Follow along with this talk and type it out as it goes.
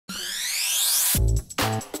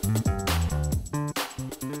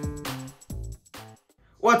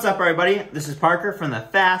What's up, everybody? This is Parker from the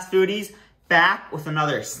Fast Foodies, back with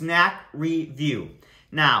another snack review.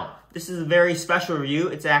 Now, this is a very special review.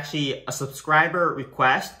 It's actually a subscriber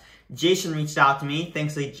request. Jason reached out to me.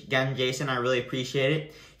 Thanks again, Jason. I really appreciate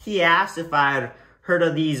it. He asked if I had heard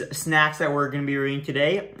of these snacks that we're going to be reviewing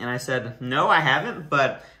today, and I said, no, I haven't,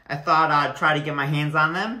 but I thought I'd try to get my hands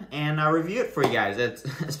on them and review it for you guys,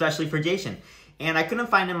 especially for Jason. And I couldn't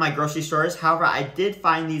find them in my grocery stores. However, I did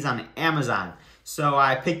find these on Amazon. So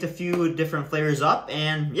I picked a few different flavors up,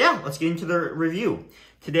 and yeah, let's get into the review.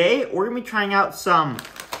 Today, we're going to be trying out some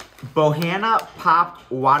Bohana popped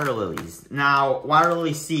water lilies. Now, water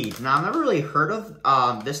lily seeds. Now, I've never really heard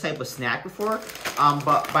of this type of snack before,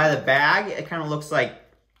 but by the bag, it kind of looks like,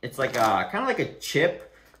 it's like kind of like a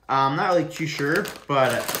chip. I'm not really too sure,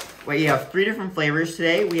 but you have 3 different flavors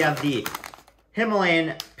today. We have the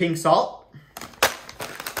Himalayan pink salt,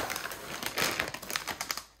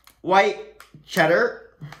 white cheddar,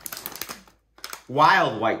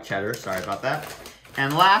 wild white cheddar, sorry about that.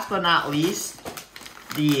 And last but not least,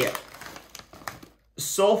 the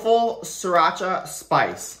soulful Sriracha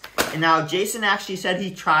spice. And now Jason actually said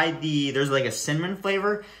he tried there's like a cinnamon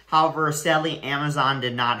flavor. However, sadly, Amazon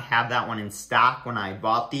did not have that one in stock when I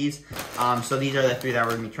bought these. So these are the 3 that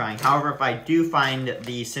we're gonna be trying. However, if I do find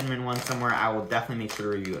the cinnamon one somewhere, I will definitely make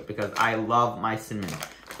sure to review it because I love my cinnamon.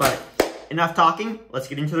 But enough talking, let's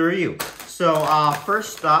get into the review. So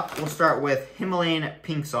first up, we'll start with Himalayan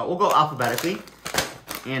pink salt. We'll go alphabetically.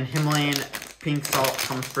 And Himalayan pink salt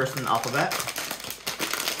comes first in the alphabet.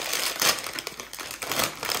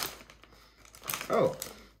 Oh,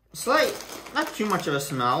 slight, not too much of a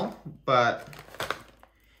smell, but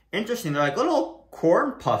interesting. They're like little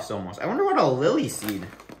corn puffs almost. I wonder what a lily seed,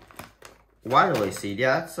 water lily seed.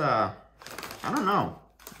 Yeah, that's, I don't know.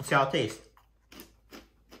 Let's see how it tastes.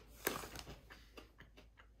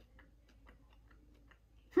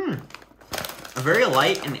 Very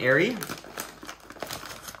light and airy.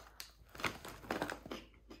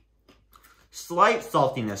 Slight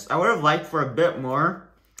saltiness. I would have liked for a bit more.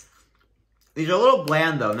 These are a little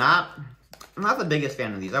bland though. I'm not the biggest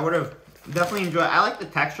fan of these. I would have definitely enjoyed. I like the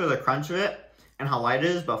texture, the crunch of it, and how light it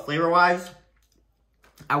is. But flavor wise,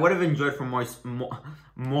 I would have enjoyed for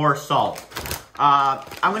more salt.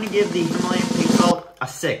 I'm gonna give the Himalayan pink salt a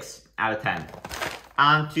 6 out of 10.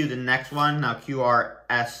 On to the next one. Now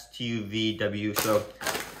QRSTUVW. So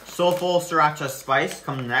soulful Sriracha spice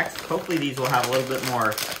comes next. Hopefully these will have a little bit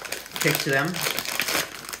more kick to them.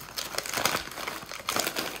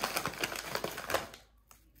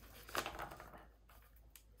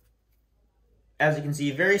 As you can see,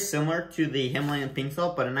 very similar to the Himalayan pink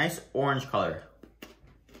salt, but a nice orange color.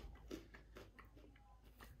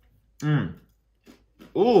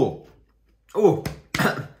 Ooh. Ooh.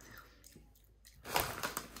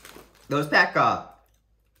 Those pack,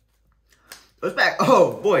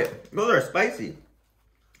 oh boy, those are spicy.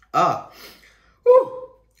 Whew.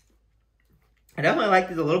 I definitely like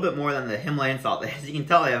these a little bit more than the Himalayan salt. As you can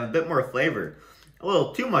tell, they have a bit more flavor. A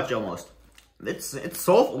little too much almost. It's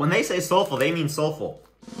soulful. When they say soulful, they mean soulful.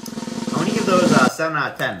 I'm gonna give those 7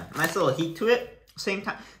 out of 10. Nice little heat to it. Same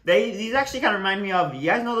time, these actually kind of remind me of, you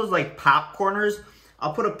guys know those like popcorners?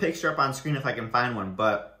 I'll put a picture up on screen if I can find one,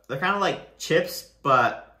 but they're kind of like chips,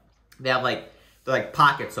 but they have they're like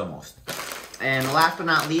pockets almost. And last but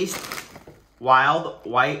not least, wild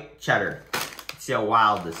white cheddar. Let's see how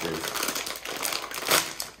wild this is.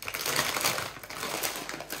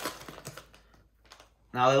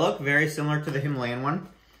 Now they look very similar to the Himalayan one,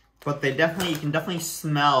 but you can definitely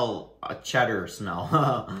smell a cheddar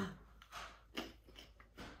smell.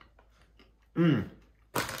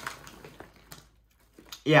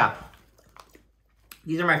 Yeah,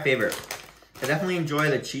 these are my favorite. I definitely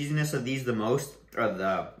enjoy the cheesiness of these the most, or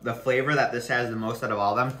the flavor that this has the most out of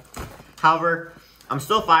all of them. However, I'm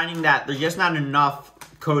still finding that there's just not enough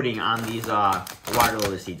coating on these water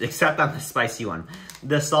lily seeds, except on the spicy one.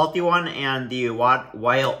 The salty one and the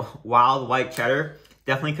wild white cheddar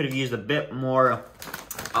definitely could have used a bit more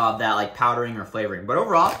of that like powdering or flavoring. But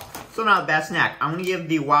overall, still not a bad snack. I'm gonna give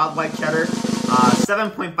the wild white cheddar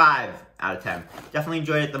 7.5 out of 10. Definitely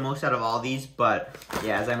enjoyed it the most out of all these, but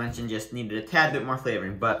yeah, as I mentioned, just needed a tad bit more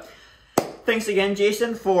flavoring. But thanks again,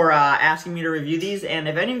 Jason, for asking me to review these. And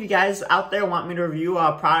if any of you guys out there want me to review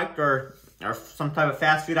a product or some type of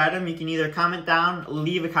fast food item, you can either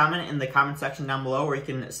leave a comment in the comment section down below, or you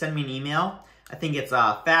can send me an email. I think it's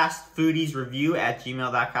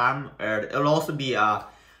fastfoodiesreview@gmail.com, or it'll also be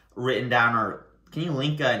written down, or can you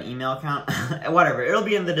link an email account? Whatever, it'll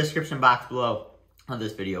be in the description box below of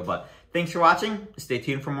this video. But thanks for watching. Stay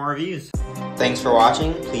tuned for more reviews. Thanks for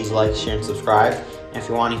watching. Please like, share, and subscribe. And if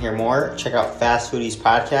you want to hear more, check out Fast Foodies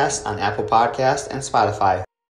Podcast on Apple Podcasts and Spotify.